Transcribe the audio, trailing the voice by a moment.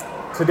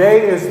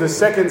Today is the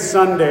second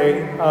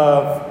Sunday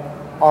of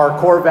our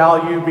core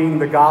value being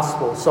the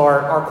gospel. So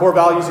our core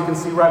values, you can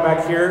see right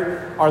back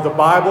here, are the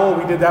Bible.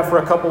 We did that for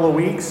a couple of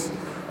weeks,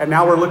 and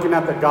now we're looking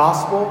at the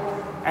gospel.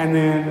 And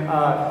then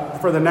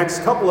for the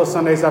next couple of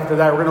Sundays after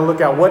that, we're going to look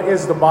at what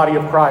is the body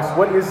of Christ.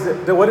 What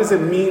does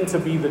it mean to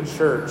be the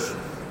church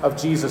of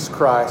Jesus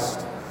Christ?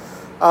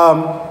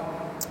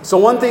 So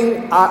one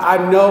thing I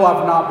know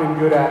I've not been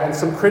good at, and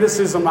some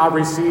criticism I've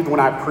received when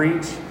I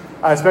preach,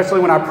 especially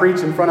when I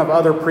preach in front of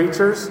other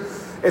preachers,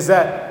 is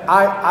that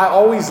I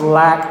always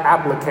lack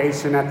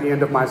application at the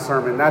end of my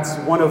sermon. That's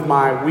one of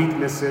my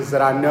weaknesses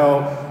that I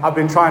know I've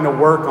been trying to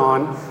work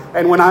on.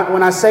 And when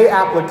I say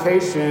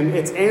application,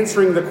 it's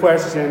answering the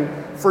question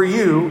for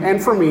you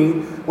and for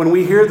me, when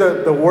we hear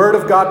the word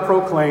of God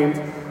proclaimed,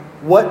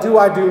 what do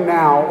I do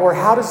now, or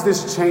how does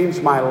this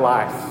change my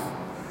life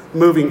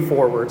moving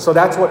forward? So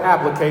that's what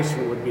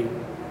application would be.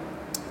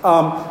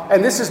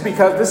 And this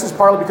is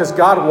partly because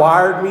God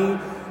wired me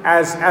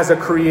as a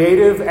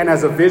creative and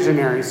as a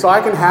visionary. So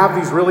I can have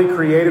these really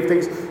creative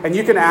things. And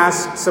you can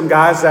ask some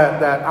guys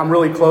that I'm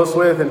really close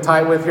with and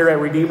tight with here at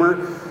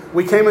Redeemer.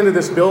 We came into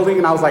this building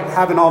and I was like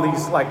having all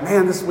these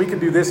we can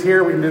do this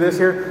here, we can do this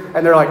here.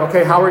 And they're like,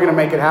 okay, how are we going to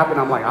make it happen?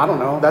 I'm like, I don't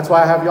know. That's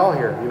why I have y'all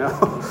here,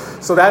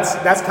 So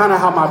that's kind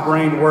of how my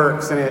brain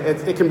works. And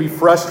it can be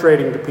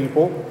frustrating to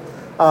people.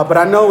 But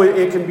I know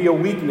it can be a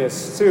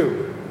weakness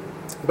too.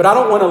 But I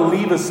don't want to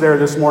leave us there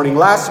this morning.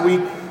 Last week,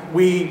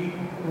 we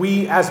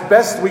as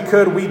best we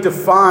could, we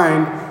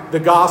defined the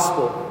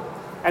gospel.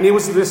 And it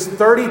was this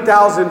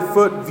 30,000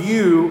 foot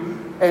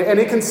view, and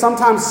it can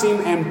sometimes seem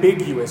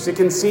ambiguous. It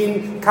can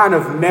seem kind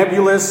of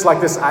nebulous,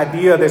 like this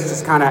idea that's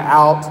just kind of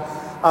out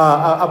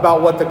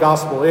about what the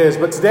gospel is.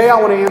 But today I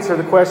want to answer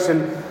the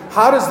question,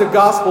 how does the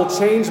gospel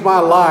change my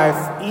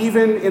life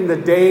even in the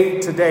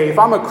day to day? If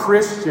I'm a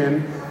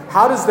Christian,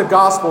 how does the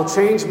gospel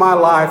change my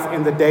life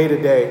in the day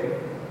to day?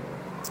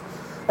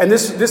 And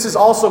this is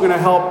also going to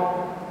help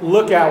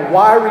look at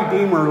why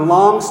Redeemer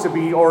longs to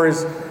be, or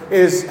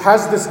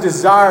has this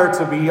desire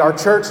to be, our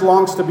church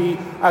longs to be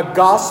a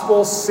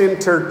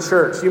gospel-centered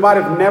church. You might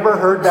have never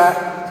heard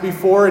that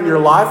before in your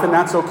life, and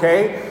that's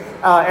okay.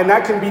 And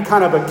that can be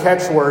kind of a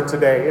catchword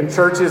today. In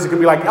churches, it can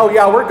be like, oh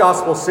yeah, we're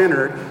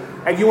gospel-centered.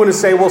 And you want to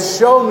say, well,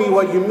 show me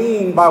what you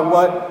mean by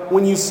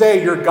when you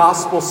say you're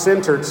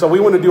gospel-centered. So we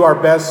want to do our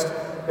best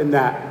in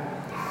that.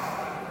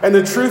 And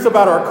the truth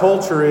about our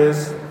culture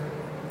is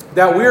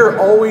that we're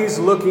always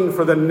looking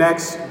for the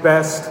next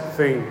best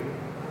thing.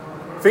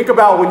 Think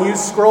about when you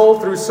scroll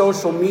through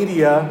social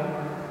media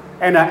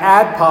and an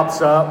ad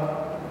pops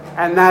up,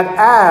 and that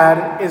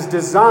ad is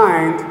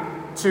designed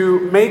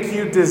to make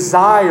you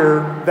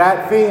desire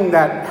that thing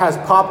that has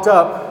popped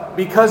up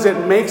because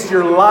it makes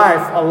your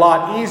life a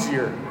lot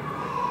easier.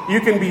 You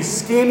can be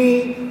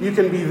skinny, you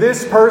can be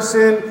this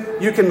person,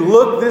 you can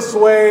look this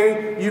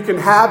way, you can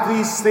have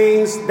these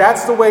things.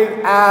 That's the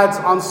way ads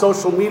on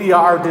social media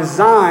are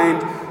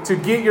designed to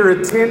get your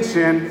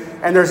attention,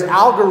 and there's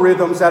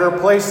algorithms that are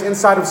placed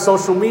inside of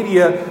social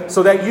media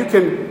so that you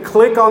can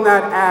click on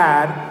that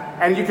ad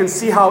and you can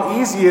see how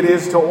easy it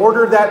is to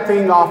order that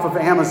thing off of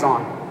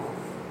Amazon.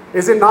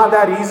 Is it not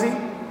that easy?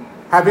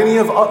 Have any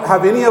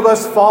of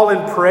us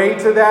fallen prey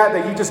to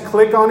that you just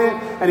click on it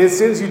and it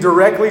sends you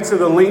directly to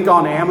the link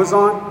on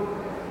Amazon?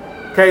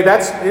 Okay,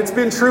 it's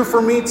been true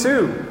for me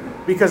too,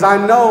 because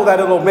I know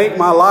that it'll make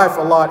my life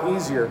a lot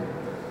easier.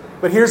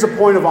 But here's a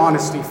point of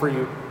honesty for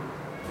you.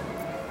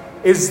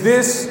 Is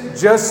this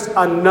just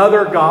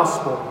another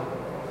gospel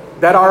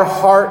that our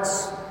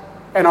hearts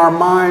and our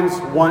minds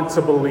want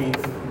to believe?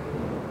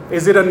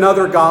 Is it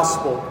another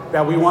gospel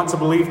that we want to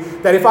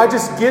believe? That if I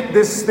just get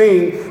this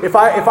thing, if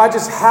I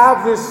just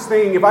have this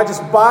thing, if I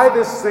just buy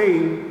this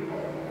thing,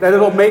 that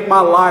it'll make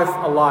my life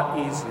a lot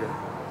easier.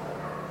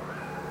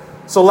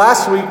 So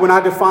last week when I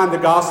defined the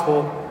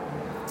gospel,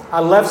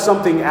 I left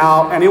something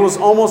out, and it was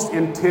almost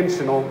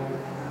intentional,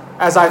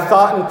 as I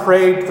thought and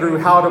prayed through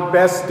how to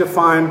best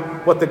define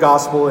what the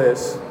gospel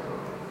is.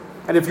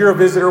 And if you're a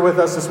visitor with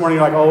us this morning,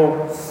 you're like,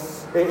 oh,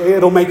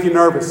 it'll make you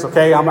nervous,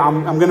 okay? I'm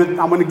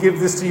gonna give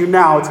this to you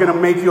now. It's gonna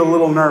make you a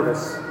little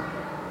nervous.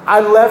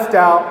 I left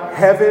out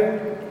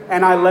heaven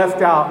and I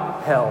left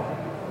out hell.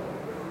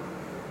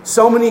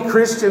 So many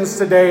Christians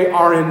today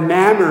are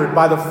enamored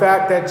by the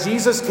fact that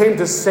Jesus came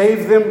to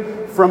save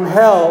them from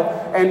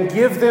hell and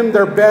give them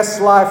their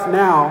best life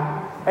now.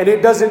 And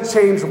it doesn't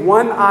change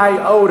one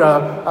iota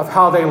of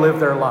how they live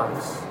their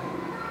lives.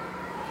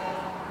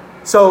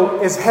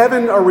 So is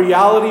heaven a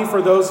reality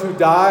for those who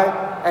die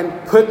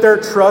and put their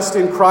trust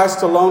in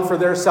Christ alone for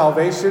their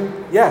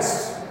salvation?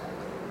 Yes.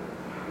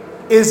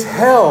 Is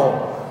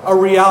hell a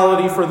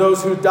reality for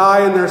those who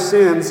die in their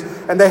sins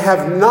and they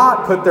have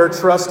not put their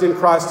trust in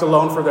Christ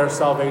alone for their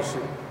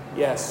salvation?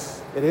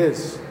 Yes, it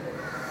is.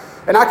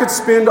 And I could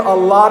spend a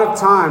lot of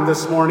time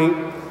this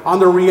morning on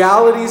the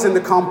realities and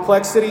the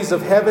complexities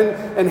of heaven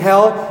and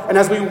hell. And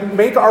as we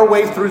make our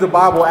way through the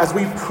Bible, as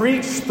we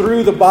preach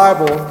through the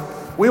Bible,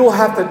 we will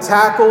have to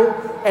tackle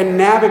and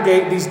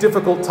navigate these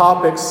difficult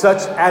topics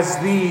such as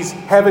these,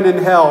 heaven and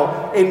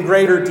hell, in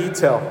greater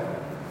detail.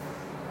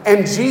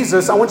 And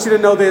Jesus, I want you to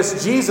know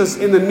this, Jesus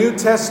in the New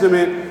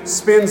Testament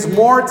spends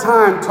more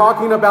time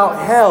talking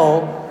about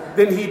hell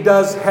than he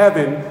does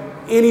heaven,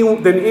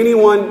 than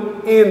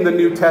anyone in the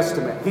New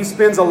Testament. He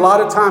spends a lot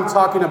of time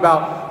talking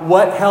about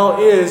what hell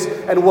is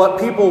and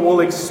what people will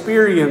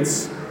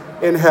experience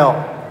in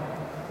hell.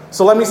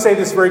 So let me say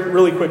this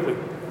really quickly.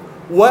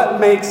 What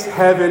makes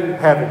heaven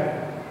heaven?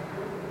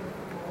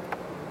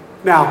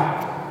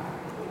 Now,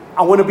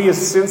 I want to be as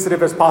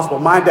sensitive as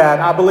possible.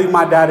 I believe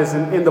my dad is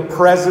in the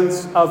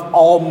presence of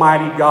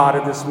Almighty God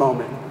at this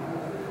moment.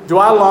 Do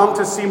I long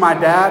to see my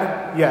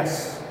dad?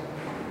 Yes.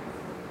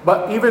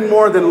 But even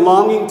more than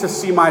longing to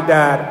see my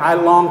dad, I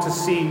long to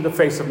see the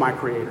face of my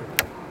Creator.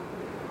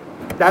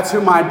 That's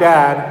who my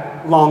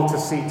dad longed to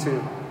see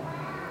too.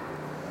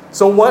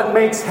 So what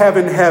makes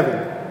heaven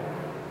heaven?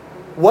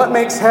 What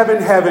makes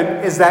heaven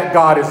heaven is that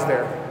God is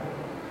there.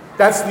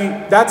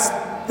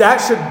 That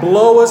should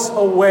blow us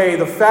away.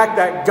 The fact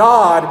that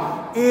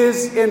God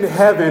is in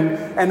heaven,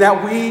 and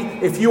that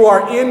if you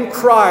are in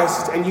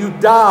Christ and you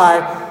die,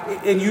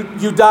 and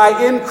you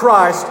die in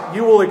Christ,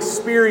 you will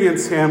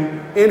experience Him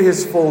in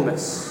His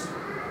fullness.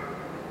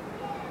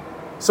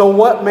 So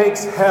what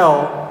makes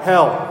hell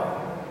hell?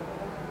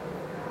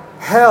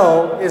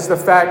 Hell is the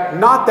fact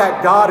not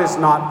that God is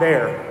not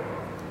there,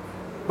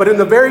 but in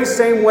the very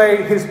same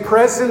way His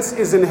presence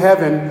is in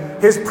heaven,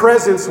 His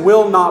presence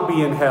will not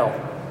be in hell.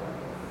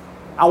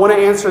 I want to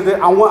answer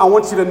that. I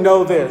want you to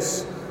know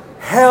this.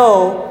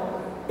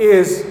 Hell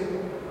is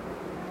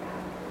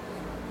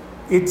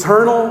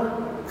eternal,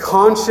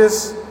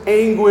 conscious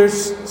anguish,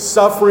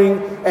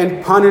 suffering,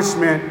 and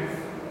punishment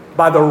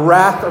by the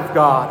wrath of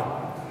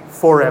God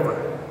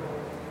forever.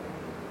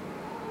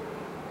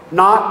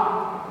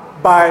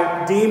 Not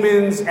by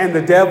demons and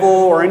the devil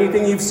or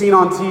anything you've seen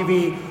on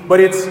TV, but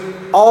it's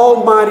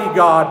Almighty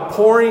God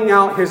pouring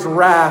out His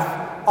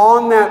wrath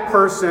on that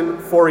person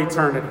for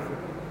eternity.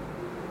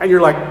 And you're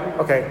like,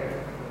 okay,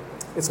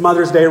 it's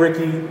Mother's Day,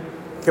 Ricky.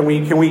 Can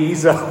we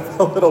ease up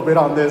a little bit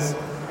on this?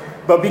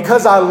 But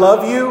because I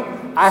love you,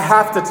 I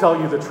have to tell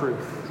you the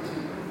truth.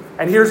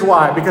 And here's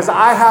why. Because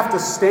I have to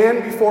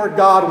stand before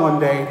God one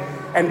day,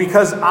 and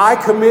because I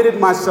committed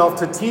myself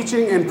to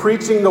teaching and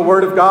preaching the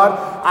Word of God,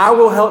 I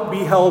will be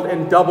held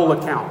in double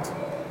account.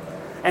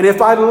 And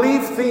if I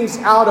leave things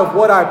out of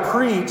what I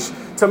preach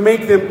to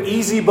make them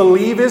easy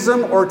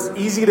believism or it's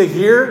easy to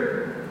hear,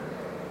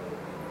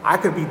 I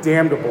could be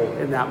damnable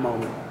in that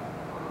moment.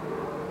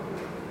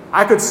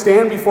 I could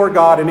stand before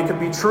God and it could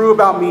be true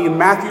about me in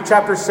Matthew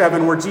chapter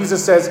 7, where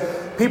Jesus says,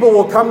 people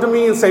will come to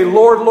me and say,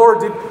 Lord,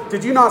 Lord,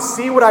 did you not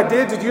see what I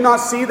did? Did you not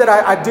see that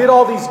I did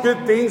all these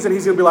good things? And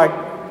He's going to be like,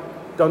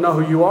 don't know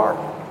who you are.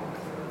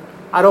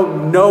 I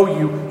don't know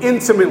you.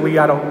 Intimately,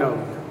 I don't know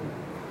you.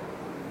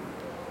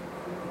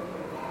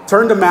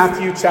 Turn to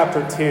Matthew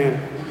chapter 10.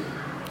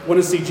 I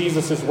want to see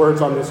Jesus'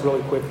 words on this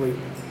really quickly.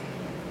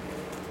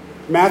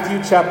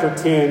 Matthew chapter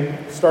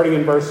 10, starting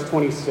in verse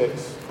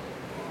 26.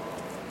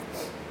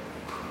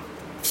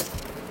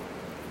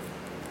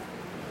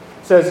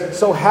 Says,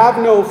 so have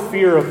no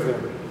fear of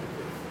them,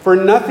 for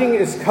nothing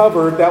is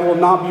covered that will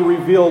not be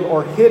revealed,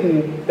 or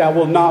hidden that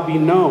will not be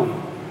known.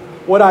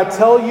 What I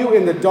tell you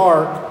in the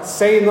dark,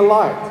 say in the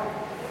light,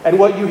 and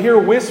what you hear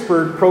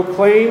whispered,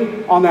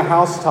 proclaim on the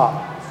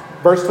housetops.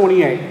 Verse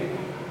 28.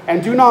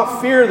 And do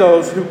not fear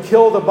those who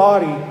kill the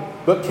body,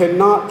 but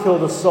cannot kill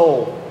the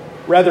soul.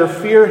 Rather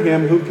fear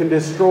Him who can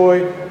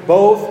destroy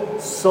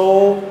both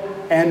soul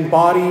and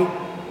body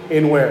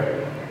in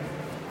where?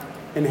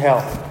 In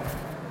hell.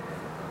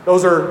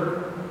 Those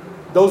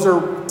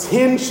are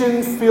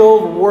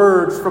tension-filled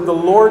words from the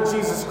Lord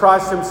Jesus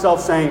Christ Himself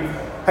saying,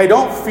 hey,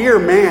 don't fear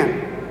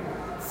man.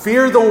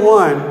 Fear the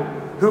one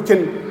who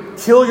can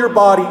kill your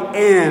body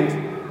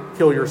and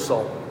kill your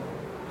soul.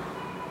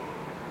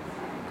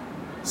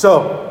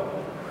 So,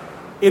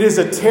 it is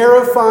a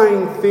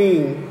terrifying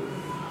thing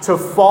to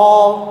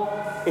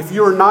fall, if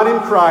you are not in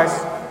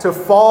Christ, to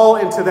fall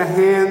into the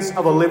hands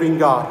of a living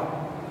God.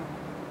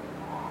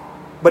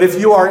 But if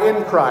you are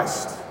in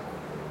Christ,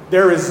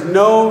 there is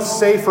no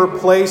safer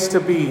place to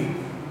be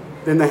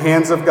than the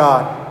hands of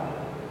God,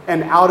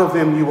 and out of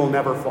them you will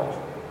never fall.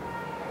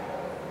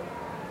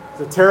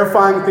 It's a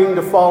terrifying thing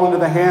to fall into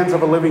the hands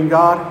of a living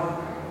God,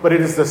 but it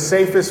is the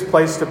safest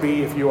place to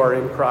be if you are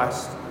in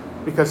Christ,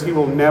 because He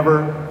will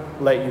never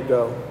let you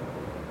go.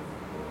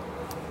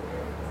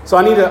 So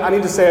I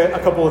need to say a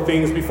couple of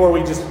things before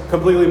we just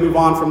completely move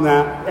on from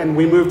that and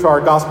we move to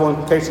our gospel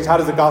implications. How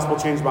does the gospel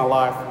change my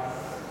life?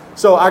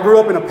 So I grew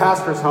up in a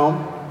pastor's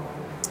home.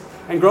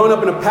 And growing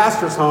up in a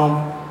pastor's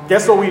home,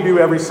 guess what we do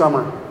every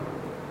summer?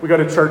 We go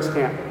to church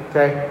camp,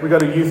 okay? We go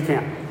to youth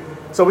camp.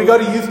 So we go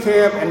to youth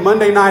camp, and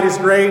Monday night is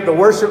great. The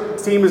worship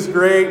team is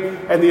great.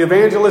 And the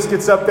evangelist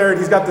gets up there, and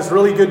he's got this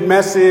really good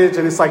message.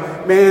 And it's like,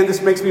 man,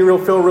 this makes me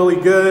feel really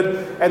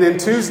good. And then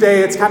Tuesday,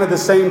 it's kind of the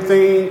same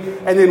thing.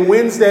 And then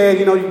Wednesday,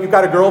 you've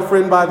got a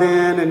girlfriend by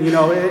then. And,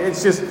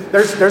 it's just,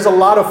 there's a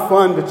lot of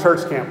fun to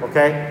church camp,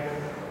 okay?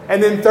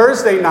 And then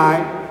Thursday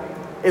night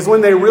is when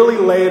they really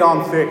lay it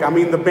on thick. I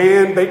mean, the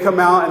band, they come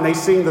out and they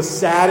sing the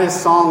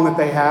saddest song that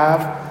they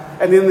have.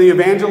 And then the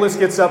evangelist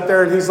gets up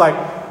there and he's like,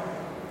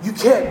 you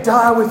can't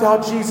die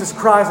without Jesus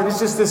Christ. And it's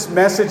just this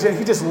message, and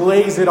he just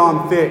lays it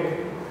on thick.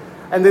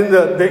 And then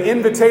the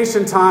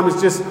invitation time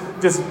is just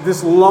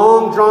this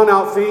long,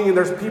 drawn-out thing, and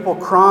there's people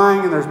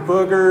crying, and there's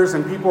boogers,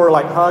 and people are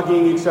like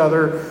hugging each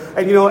other.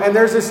 And and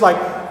there's this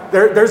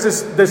there's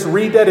this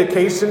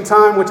rededication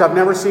time, which I've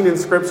never seen in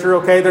Scripture,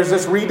 okay? There's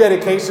this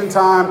rededication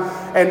time,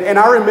 and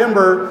I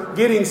remember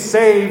getting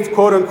saved,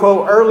 quote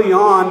unquote, early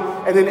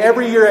on, and then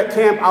every year at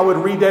camp, I would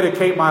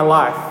rededicate my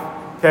life,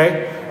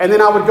 okay? And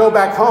then I would go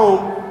back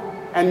home,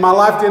 and my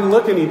life didn't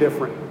look any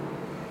different.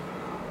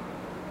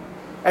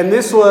 And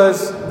this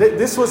was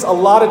a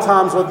lot of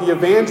times what the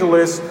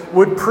evangelist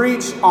would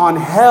preach on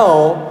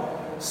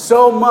hell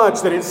so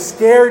much that it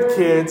scared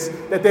kids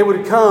that they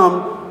would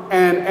come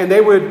and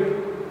they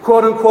would,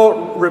 quote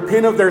unquote,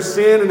 repent of their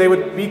sin, and they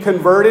would be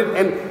converted.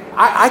 And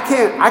I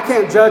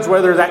can't judge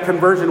whether that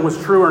conversion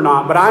was true or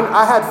not, but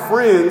I had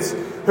friends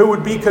who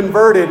would be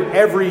converted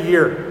every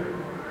year,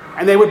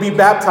 and they would be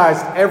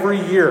baptized every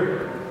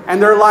year,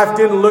 and their life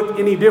didn't look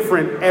any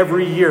different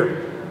every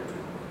year.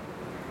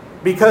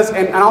 Because,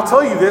 and I'll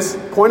tell you this,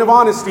 point of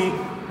honesty,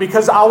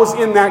 because I was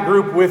in that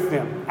group with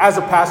them as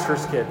a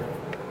pastor's kid.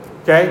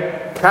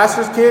 Okay?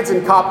 Pastor's kids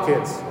and cop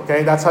kids.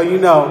 Okay? That's how you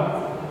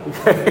know.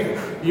 Okay?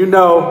 You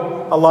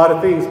know a lot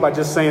of things by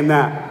just saying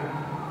that.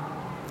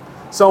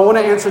 So I want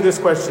to answer this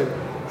question.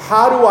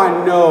 How do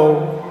I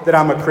know that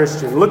I'm a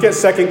Christian? Look at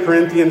 2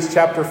 Corinthians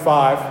chapter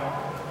 5.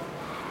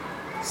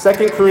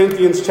 2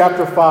 Corinthians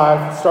chapter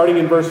 5, starting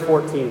in verse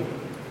 14.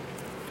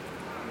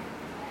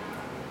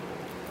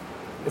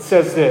 It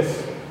says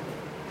this.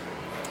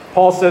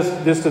 Paul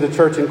says this to the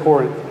church in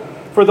Corinth.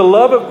 For the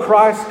love of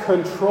Christ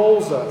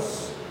controls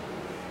us,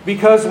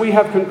 because we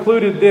have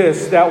concluded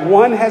this, that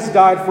one has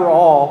died for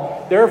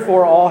all,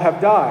 therefore all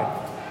have died.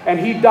 And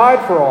he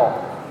died for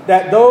all,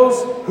 that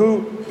those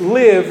who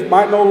live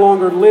might no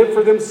longer live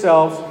for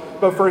themselves,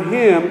 but for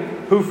him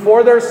who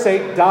for their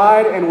sake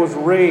died and was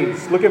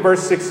raised. Look at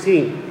verse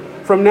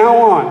 16. From now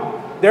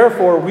on,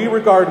 therefore, we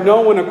regard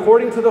no one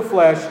according to the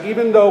flesh,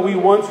 even though we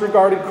once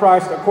regarded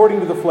Christ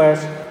according to the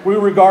flesh, we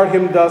regard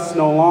him thus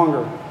no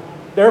longer.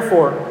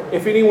 Therefore,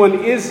 if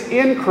anyone is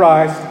in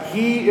Christ,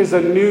 he is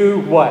a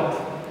new what?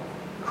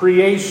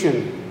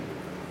 Creation.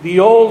 The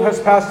old has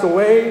passed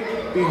away,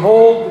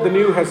 behold, the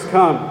new has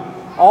come.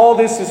 All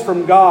this is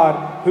from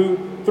God, who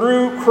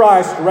through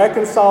Christ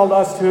reconciled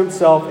us to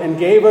himself and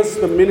gave us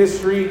the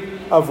ministry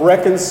of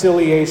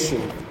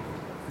reconciliation.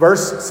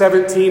 Verse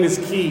 17 is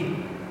key.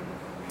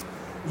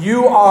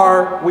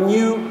 When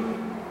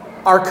you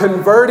are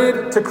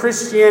converted to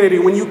Christianity,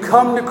 when you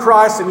come to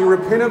Christ and you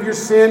repent of your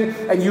sin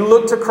and you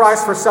look to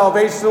Christ for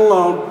salvation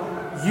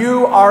alone,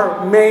 you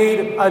are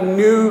made a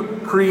new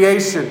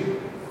creation.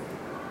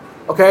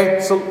 Okay,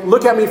 so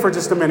look at me for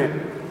just a minute.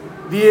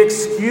 The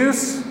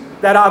excuse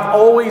that I've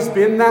always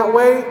been that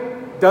way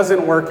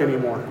doesn't work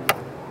anymore.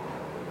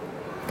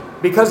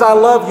 Because I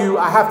love you,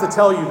 I have to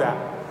tell you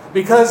that.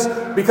 Because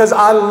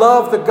I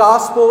love the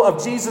gospel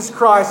of Jesus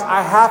Christ,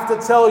 I have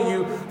to tell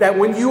you that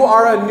when you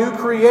are a new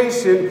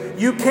creation,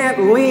 you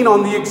can't lean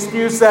on the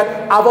excuse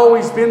that I've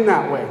always been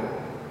that way.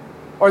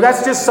 Or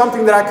that's just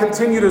something that I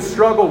continue to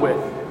struggle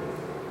with.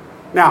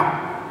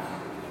 Now,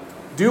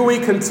 do we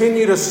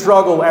continue to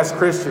struggle as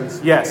Christians?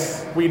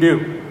 Yes, we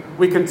do.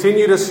 We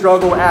continue to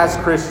struggle as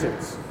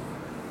Christians.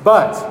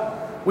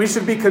 But we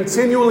should be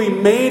continually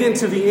made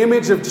into the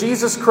image of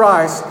Jesus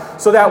Christ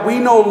so that we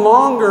no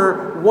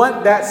longer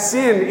want that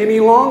sin any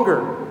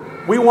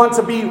longer. We want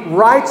to be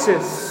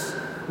righteous.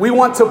 We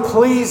want to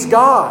please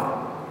God.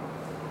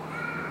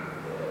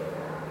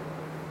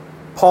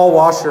 Paul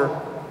Washer,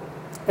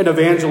 an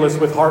evangelist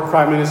with Heart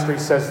Cry Ministry,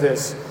 says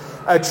this: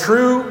 a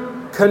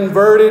true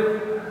converted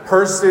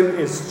person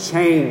is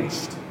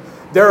changed.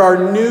 There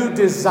are new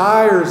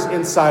desires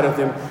inside of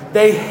them.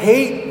 They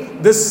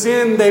hate the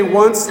sin they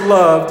once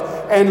loved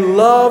and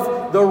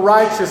love the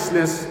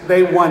righteousness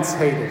they once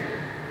hated.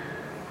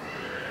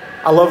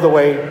 I love the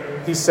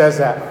way he says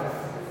that.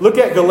 Look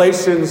at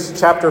Galatians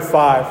chapter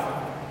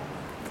 5.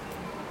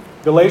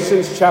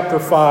 Galatians chapter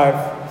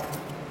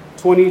 5,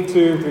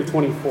 22 through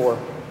 24.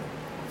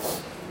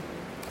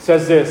 It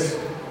says this: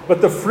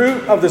 but the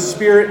fruit of the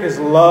Spirit is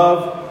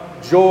love,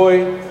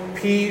 joy,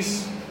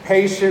 peace,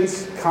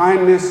 patience,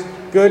 kindness,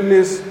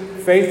 goodness,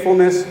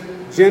 faithfulness,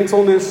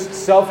 gentleness,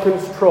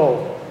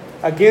 self-control.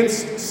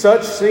 Against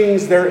such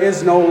things there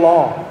is no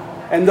law.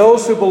 And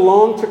those who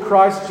belong to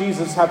Christ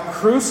Jesus have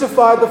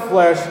crucified the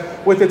flesh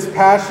with its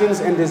passions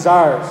and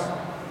desires.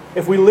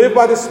 If we live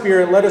by the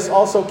Spirit, let us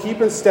also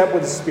keep in step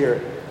with the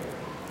Spirit.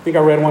 I think I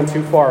read one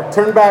too far.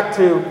 Turn back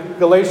to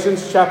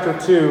Galatians chapter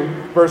 2,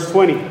 verse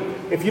 20.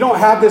 If you don't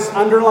have this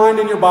underlined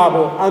in your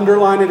Bible,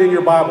 underline it in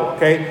your Bible,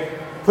 okay?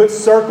 Put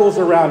circles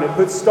around it.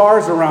 Put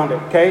stars around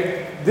it,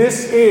 okay?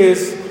 This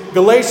is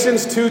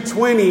Galatians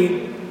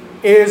 2:20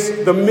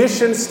 is the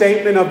mission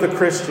statement of the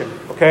Christian,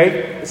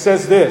 okay? It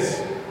says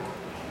this: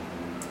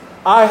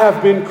 I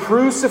have been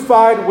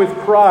crucified with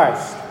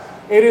Christ.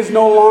 It is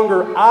no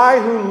longer I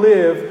who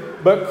live,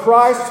 but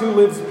Christ who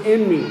lives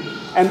in me.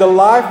 And the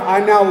life I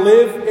now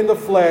live in the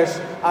flesh,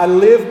 I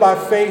live by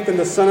faith in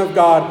the Son of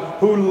God,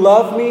 who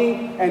loved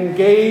me and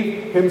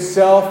gave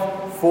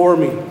himself for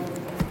me.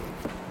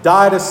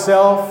 Die to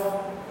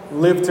self,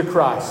 live to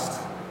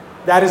Christ.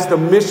 That is the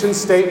mission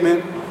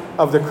statement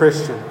of the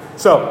Christian.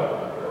 So,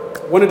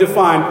 I want to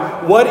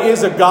define what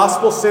is a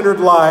gospel-centered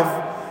life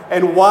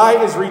and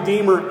why is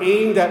Redeemer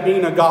aimed at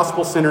being a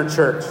gospel-centered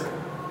church.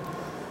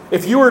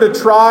 If you were to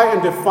try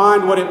and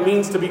define what it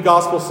means to be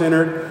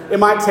gospel-centered, it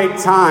might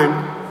take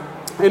time.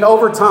 And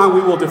over time,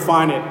 we will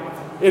define it.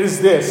 It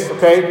is this,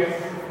 okay?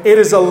 It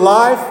is a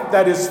life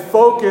that is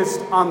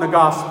focused on the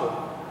gospel.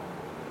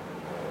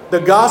 The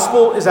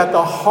gospel is at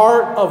the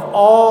heart of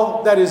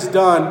all that is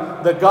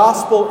done. The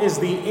gospel is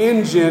the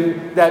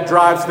engine that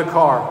drives the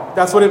car.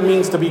 That's what it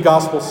means to be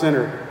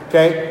gospel-centered,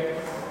 okay?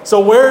 So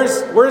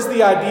where's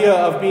the idea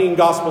of being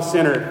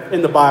gospel-centered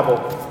in the Bible?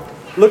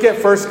 Look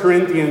at 1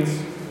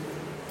 Corinthians.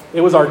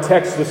 It was our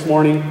text this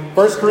morning.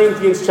 1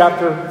 Corinthians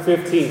chapter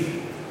 15.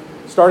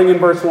 Starting in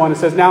verse 1, it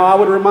says, "Now I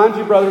would remind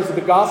you, brothers, of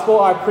the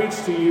gospel I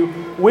preached to you,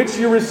 which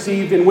you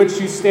received, in which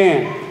you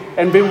stand,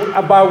 and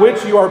by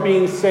which you are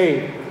being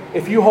saved.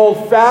 If you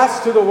hold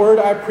fast to the word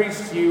I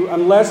preached to you,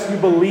 unless you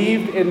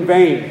believed in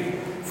vain.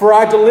 For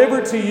I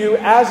delivered to you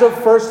as of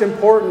first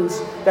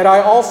importance that I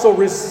also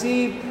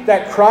received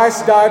that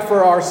Christ died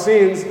for our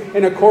sins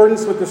in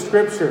accordance with the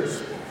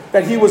Scriptures,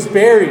 that he was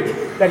buried,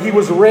 that he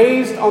was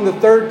raised on the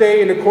third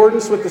day in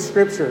accordance with the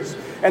Scriptures,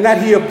 and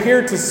that he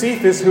appeared to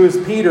Cephas, who is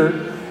Peter,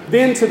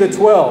 then to the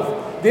 12.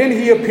 Then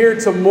he appeared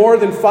to more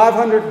than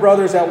 500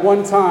 brothers at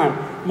one time,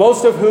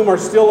 most of whom are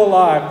still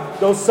alive,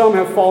 though some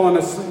have fallen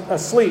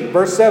asleep."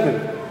 Verse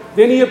 7.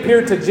 "Then he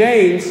appeared to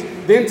James,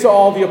 then to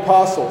all the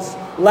apostles.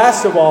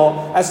 Last of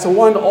all, as to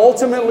one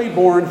ultimately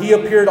born, he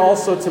appeared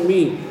also to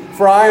me.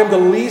 For I am the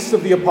least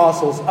of the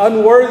apostles,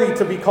 unworthy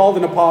to be called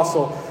an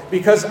apostle,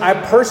 because I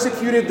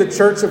persecuted the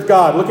church of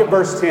God." Look at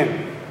verse 10.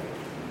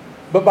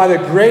 "But by the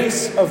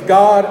grace of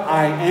God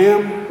I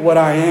am what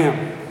I am.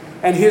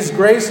 And his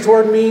grace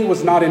toward me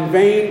was not in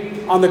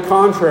vain. On the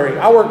contrary,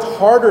 I worked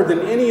harder than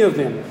any of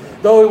them,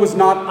 though it was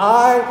not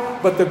I,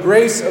 but the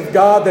grace of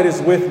God that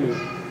is with me.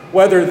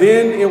 Whether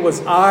then it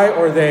was I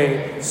or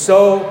they,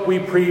 so we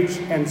preach,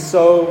 and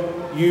so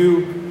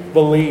you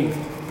believe."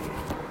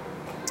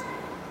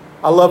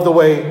 I love the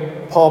way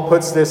Paul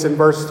puts this in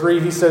verse 3.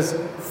 He says,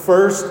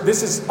 first,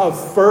 this is of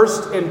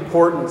first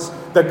importance.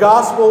 The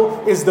gospel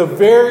is the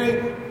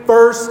very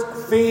first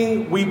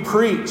thing we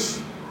preach.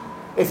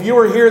 If you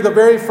were here the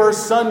very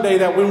first Sunday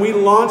that when we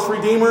launched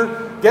Redeemer,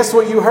 guess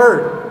what you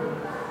heard?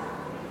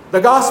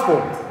 The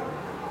gospel.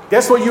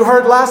 Guess what you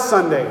heard last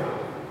Sunday?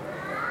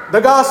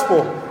 The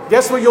gospel.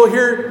 Guess what you'll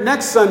hear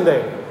next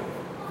Sunday?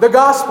 The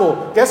gospel.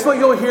 Guess what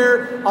you'll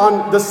hear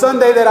on the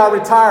Sunday that I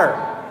retire?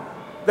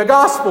 The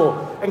gospel.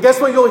 And guess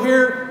what you'll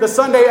hear the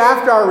Sunday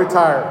after I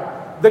retire?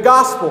 The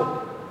gospel.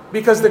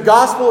 Because the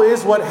gospel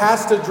is what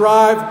has to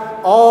drive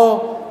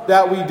all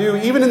that we do.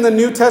 Even in the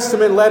New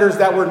Testament letters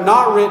that were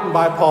not written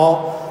by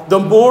Paul, the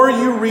more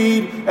you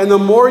read and the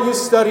more you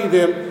study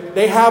them,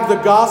 they have the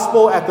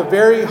gospel at the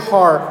very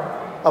heart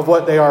of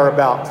what they are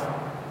about.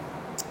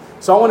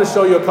 So I want to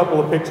show you a couple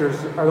of pictures.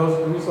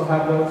 Do we still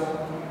have those?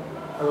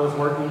 Are those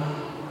working?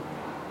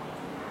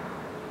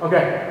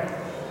 Okay.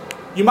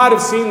 You might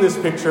have seen this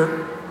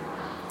picture,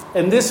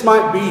 and this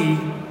might be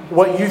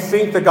what you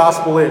think the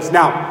gospel is.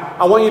 Now,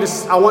 I want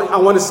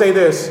to say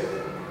this.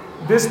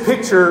 This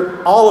picture,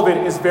 all of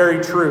it is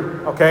very true,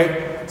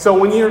 okay? So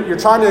when you're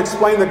trying to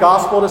explain the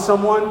gospel to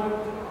someone,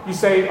 you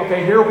say,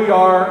 okay, here we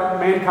are,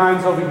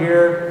 mankind's over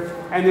here,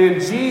 and then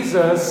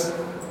Jesus,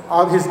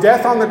 on his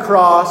death on the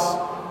cross,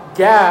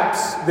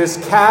 gaps this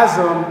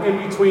chasm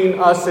in between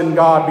us and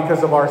God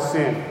because of our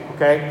sin,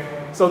 okay?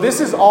 So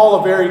this is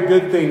all a very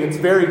good thing. It's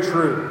very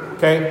true,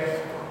 okay?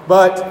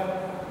 But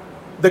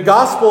the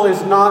gospel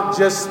is not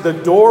just the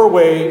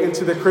doorway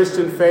into the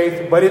Christian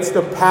faith, but it's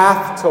the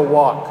path to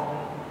walk.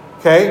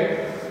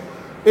 Okay?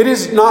 It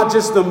is not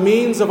just the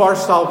means of our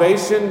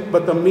salvation,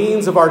 but the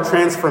means of our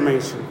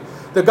transformation.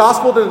 The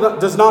gospel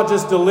does not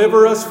just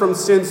deliver us from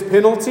sin's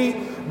penalty,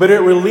 but it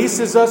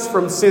releases us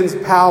from sin's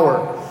power.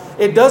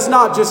 It does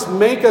not just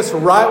make us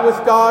right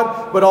with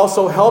God, but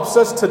also helps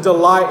us to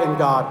delight in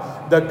God.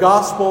 The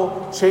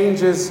gospel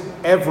changes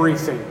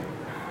everything.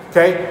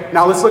 Okay?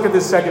 Now let's look at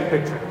this second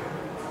picture.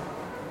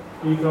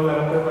 Can you throw that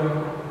up there, buddy?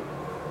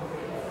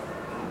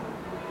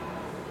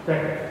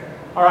 Okay.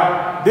 All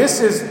right, this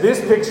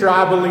picture,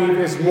 I believe,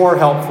 is more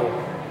helpful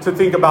to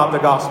think about the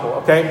gospel,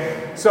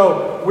 okay?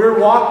 So we're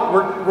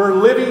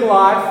living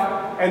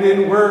life, and then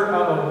we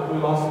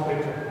lost the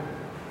picture.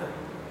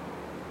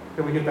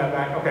 Can we get that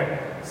back? Okay.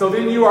 So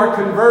then you are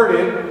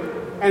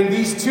converted, and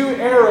these two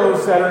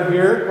arrows that are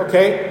here,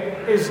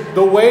 okay, is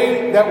the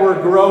way that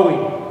we're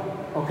growing,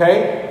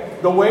 okay?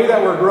 The way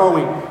that we're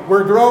growing.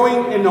 We're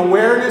growing in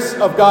awareness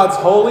of God's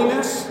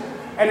holiness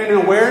and in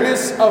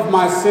awareness of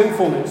my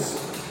sinfulness.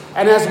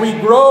 And as we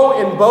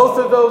grow in both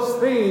of those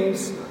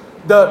things,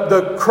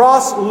 the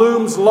cross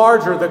looms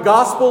larger. The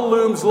gospel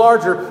looms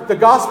larger. The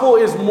gospel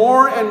is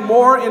more and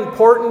more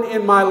important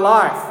in my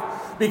life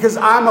because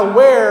I'm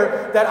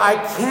aware that I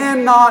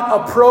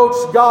cannot approach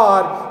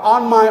God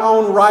on my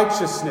own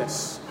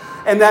righteousness,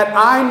 and that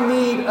I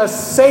need a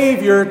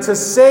Savior to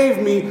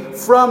save me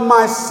from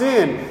my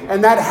sin.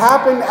 And that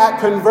happened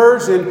at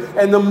conversion.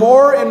 And the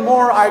more and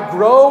more I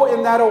grow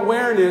in that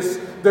awareness,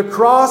 the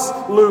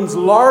cross looms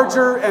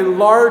larger and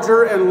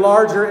larger and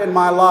larger in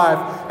my life.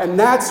 And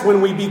that's when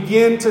we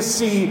begin to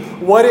see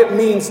what it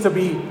means to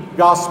be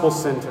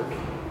gospel-centered.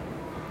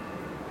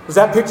 Was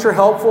that picture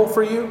helpful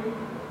for you?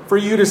 For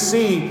you to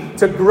see,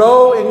 to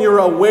grow in your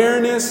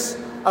awareness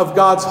of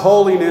God's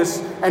holiness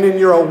and in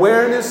your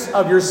awareness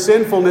of your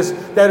sinfulness,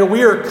 that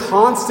we are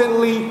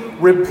constantly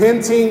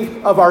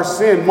repenting of our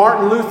sin.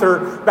 Martin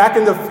Luther, back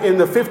in the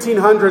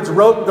 1500s,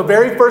 wrote the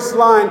very first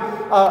line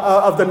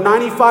of the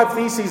 95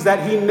 Theses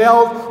that he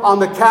nailed on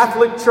the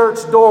Catholic Church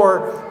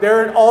door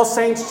there in All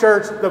Saints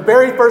Church. The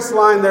very first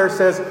line there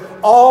says,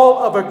 "All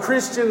of a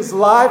Christian's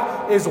life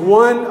is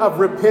one of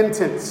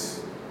repentance."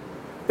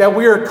 That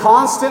we are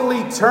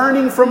constantly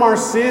turning from our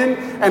sin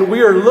and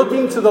we are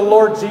looking to the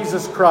Lord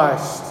Jesus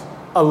Christ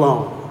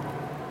alone.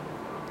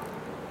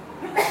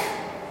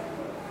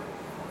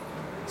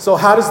 So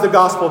how does the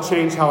gospel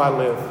change how I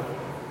live?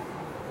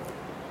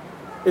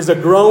 Is a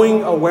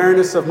growing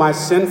awareness of my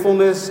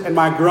sinfulness and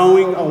my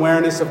growing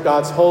awareness of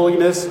God's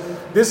holiness.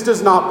 This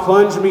does not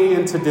plunge me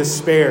into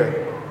despair,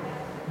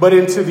 but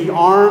into the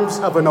arms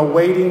of an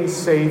awaiting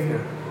Savior.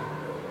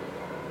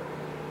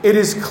 It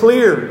is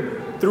clear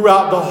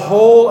throughout the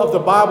whole of the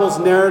Bible's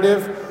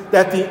narrative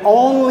that the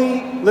only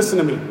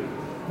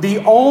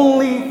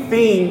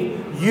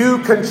thing you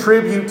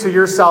contribute to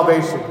your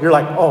salvation. You're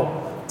like, oh,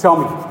 tell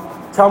me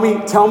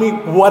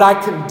what I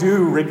can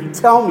do, Ricky.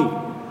 Tell me.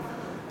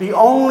 The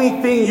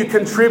only thing you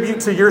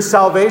contribute to your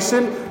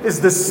salvation is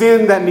the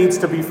sin that needs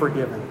to be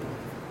forgiven.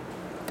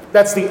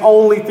 That's the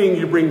only thing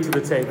you bring to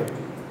the table.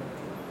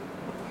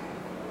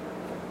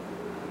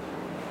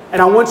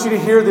 And I want you to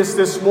hear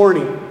this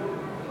morning.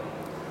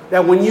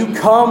 That when you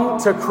come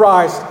to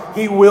Christ,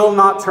 He will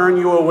not turn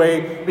you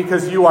away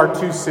because you are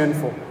too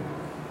sinful.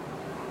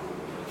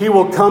 He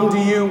will come to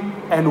you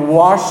and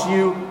wash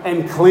you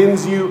and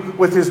cleanse you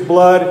with His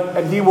blood,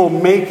 and He will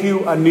make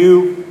you a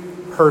new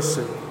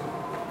person.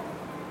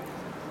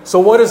 So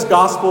what does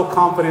gospel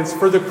confidence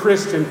for the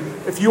Christian,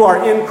 if you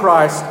are in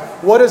Christ,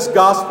 what does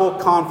gospel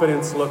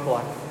confidence look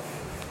like?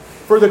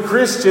 For the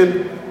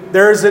Christian,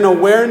 there is an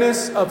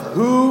awareness of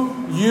who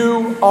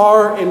you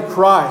are in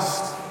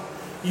Christ.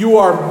 You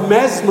are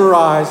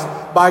mesmerized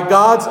by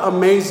God's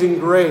amazing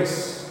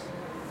grace.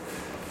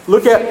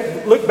 Look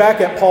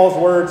back at Paul's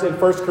words in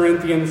 1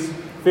 Corinthians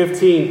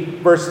 15,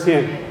 verse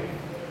 10.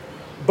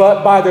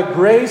 But by the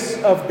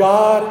grace of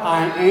God,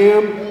 I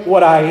am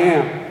what I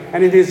am.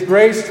 And in His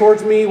grace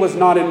towards me was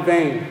not in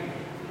vain.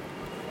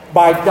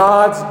 By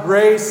God's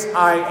grace,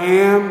 I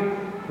am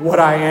what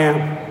I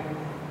am.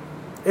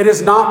 It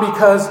is not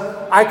because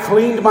I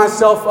cleaned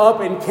myself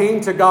up and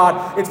came to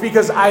God. It's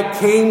because I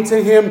came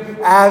to Him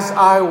as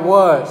I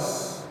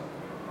was.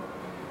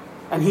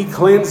 And He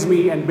cleansed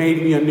me and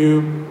made me a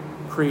new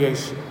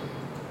creation.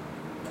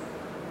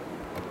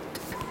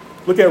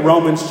 Look at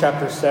Romans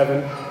chapter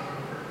 7.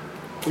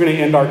 We're going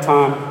to end our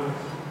time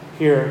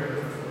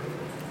here.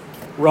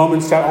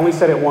 Romans chapter, I only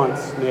said it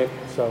once, Nick,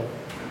 so.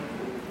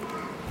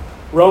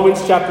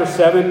 Romans chapter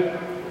 7,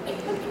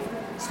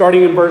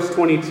 starting in verse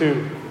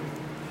 22.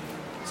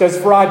 It says,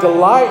 "For I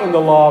delight in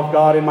the law of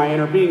God in my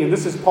inner being." And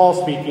this is Paul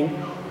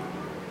speaking.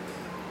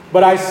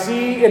 "But I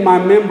see in my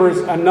members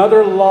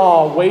another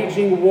law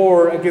waging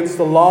war against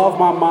the law of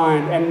my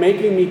mind and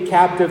making me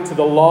captive to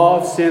the law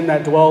of sin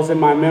that dwells in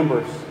my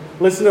members."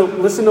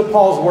 Listen to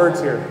Paul's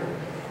words here.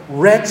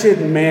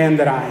 "Wretched man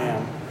that I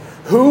am,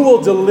 who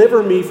will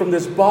deliver me from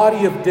this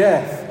body of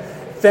death?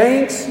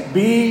 Thanks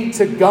be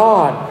to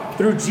God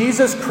through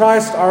Jesus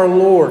Christ our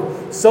Lord.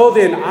 So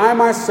then I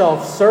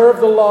myself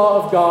serve the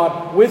law of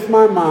God with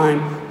my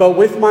mind, but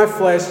with my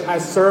flesh I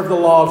serve the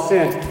law of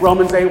sin."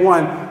 Romans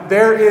 8:1.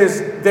 "There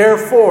is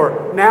therefore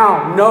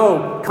now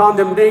no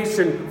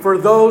condemnation for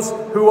those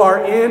who are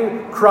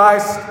in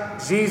Christ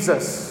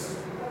Jesus."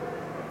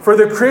 For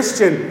the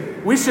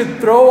Christian, we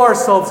should throw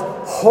ourselves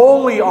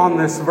wholly on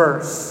this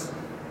verse.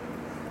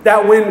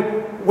 That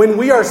when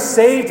we are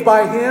saved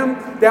by Him,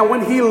 that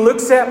when He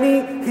looks at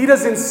me, He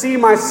doesn't see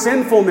my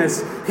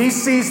sinfulness. He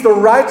sees the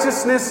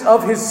righteousness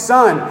of His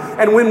Son.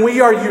 And when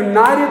we are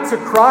united to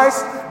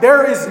Christ,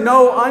 there is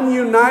no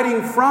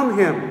ununiting from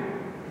Him.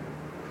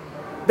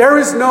 There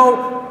is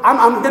no,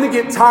 I'm going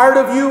to get tired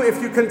of you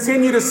if you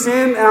continue to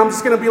sin, and I'm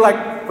just going to be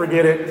like,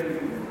 forget it.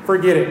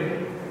 Forget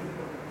it.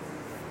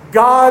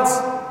 God's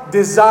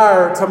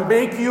desire to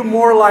make you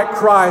more like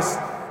Christ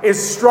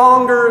is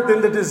stronger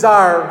than the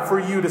desire for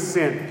you to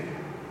sin.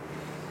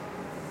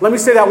 Let me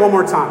say that one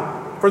more time.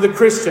 For the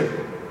Christian,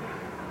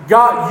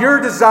 God, your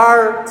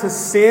desire to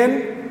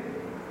sin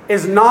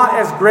is not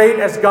as great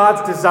as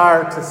God's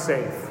desire to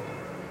save.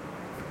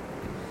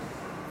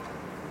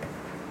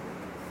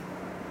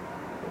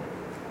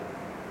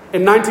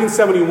 In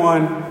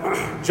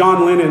 1971,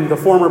 John Lennon, the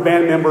former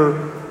band member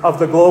of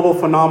the global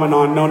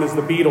phenomenon known as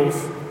the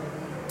Beatles,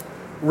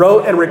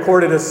 wrote and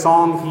recorded a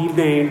song he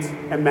named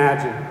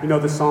Imagine. You know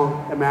the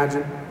song,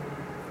 Imagine?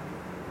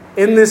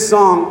 In this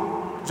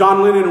song,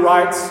 John Lennon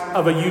writes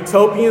of a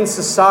utopian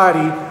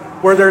society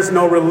where there's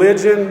no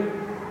religion,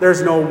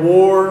 there's no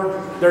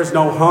war, there's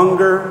no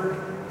hunger,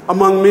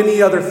 among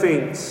many other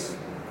things.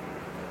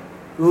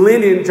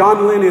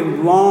 John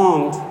Lennon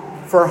longed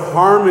for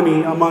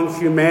harmony among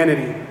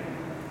humanity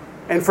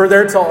and for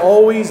there to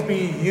always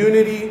be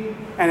unity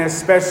and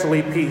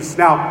especially peace.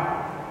 Now,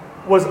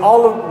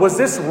 was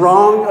this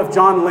wrong of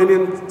John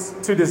Lennon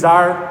to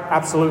desire?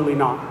 Absolutely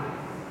not.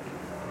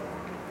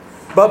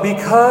 But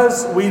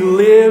because we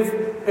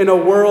live in a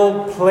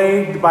world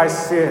plagued by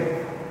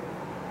sin,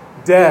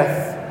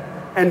 death,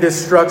 and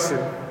destruction,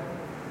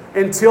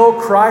 until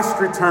Christ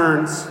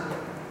returns,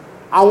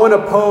 I want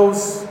to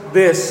pose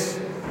this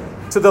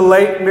to the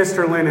late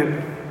Mr.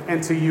 Lennon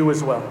and to you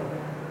as well.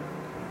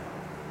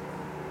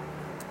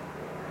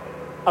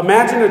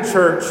 Imagine a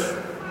church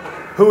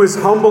who is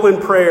humble in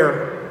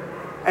prayer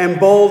and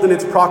bold in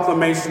its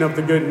proclamation of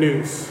the good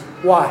news.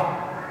 Why?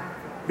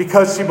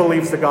 Because she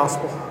believes the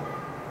gospel.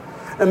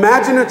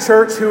 Imagine a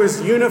church who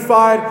is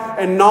unified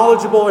and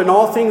knowledgeable in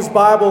all things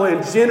Bible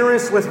and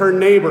generous with her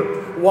neighbor.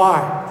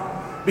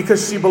 Why?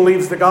 Because she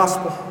believes the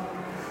gospel.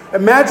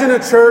 Imagine a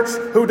church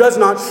who does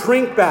not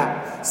shrink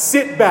back,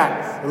 sit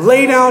back,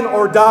 lay down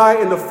or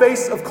die in the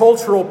face of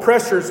cultural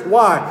pressures.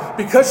 Why?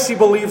 Because she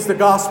believes the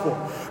gospel.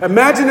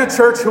 Imagine a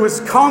church who is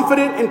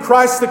confident in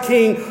Christ the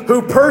King,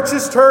 who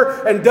purchased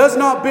her and does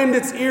not bend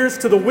its ears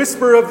to the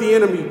whisper of the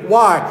enemy.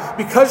 Why?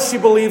 Because she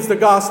believes the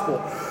gospel.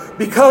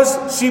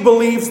 Because she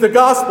believes the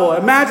gospel.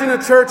 Imagine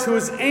a church who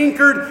is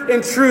anchored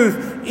in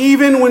truth,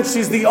 even when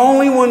she's the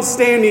only one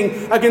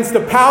standing against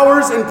the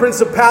powers and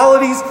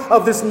principalities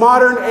of this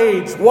modern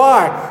age.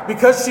 Why?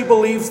 Because she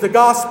believes the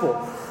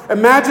gospel.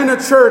 Imagine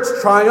a church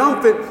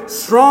triumphant,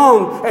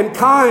 strong, and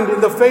kind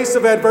in the face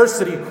of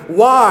adversity.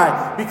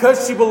 Why?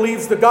 Because she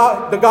believes the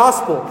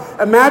gospel.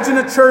 Imagine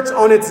a church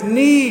on its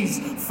knees,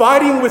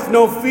 fighting with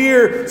no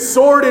fear,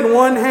 sword in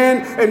one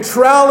hand and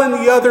trowel in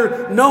the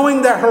other,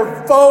 knowing that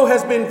her foe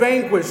has been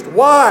vanquished.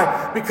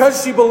 Why?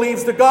 Because she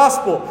believes the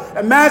gospel.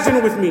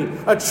 Imagine with me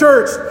a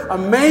church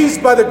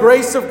amazed by the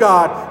grace of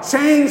God,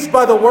 changed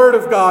by the word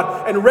of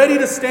God, and ready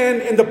to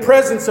stand in the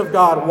presence of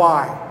God.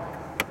 Why?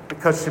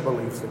 Because she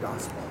believes the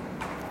gospel.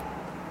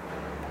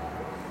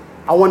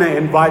 I want to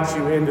invite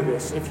you into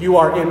this. If you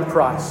are in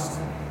Christ,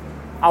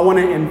 I want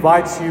to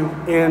invite you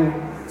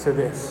into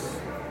this.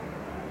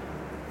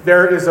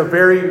 There is a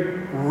very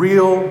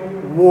real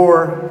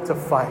war to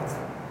fight,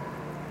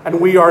 and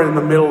we are in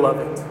the middle of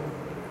it.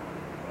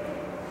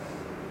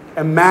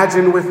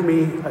 Imagine with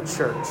me a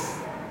church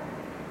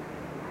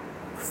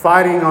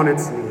fighting on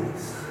its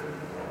knees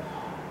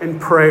in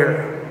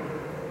prayer,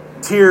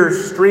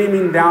 tears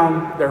streaming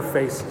down their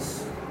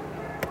faces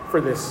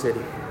for this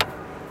city.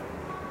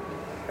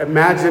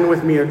 Imagine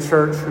with me a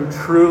church who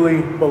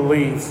truly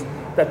believes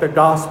that the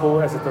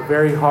gospel is at the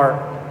very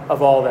heart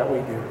of all that we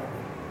do.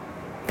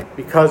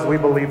 Because we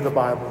believe the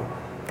Bible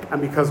and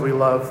because we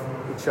love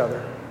each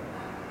other.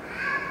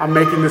 I'm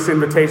making this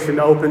invitation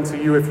open to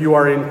you if you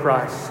are in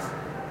Christ.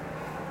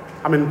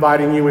 I'm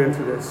inviting you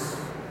into this.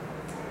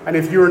 And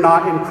if you are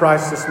not in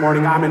Christ this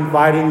morning, I'm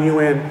inviting you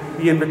in.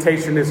 The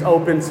invitation is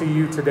open to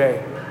you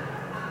today.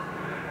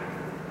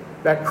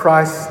 That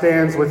Christ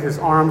stands with his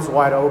arms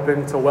wide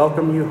open to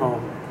welcome you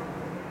home.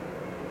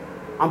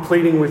 I'm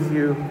pleading with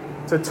you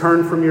to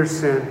turn from your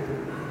sin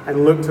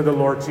and look to the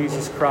Lord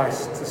Jesus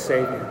Christ to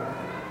save you.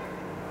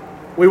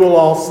 We will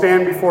all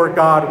stand before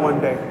God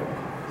one day,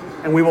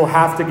 and we will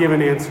have to give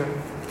an answer.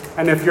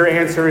 And if your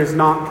answer is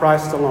not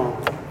Christ alone,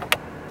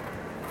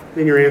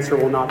 then your answer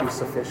will not be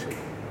sufficient.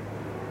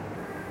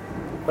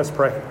 Let's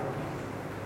pray.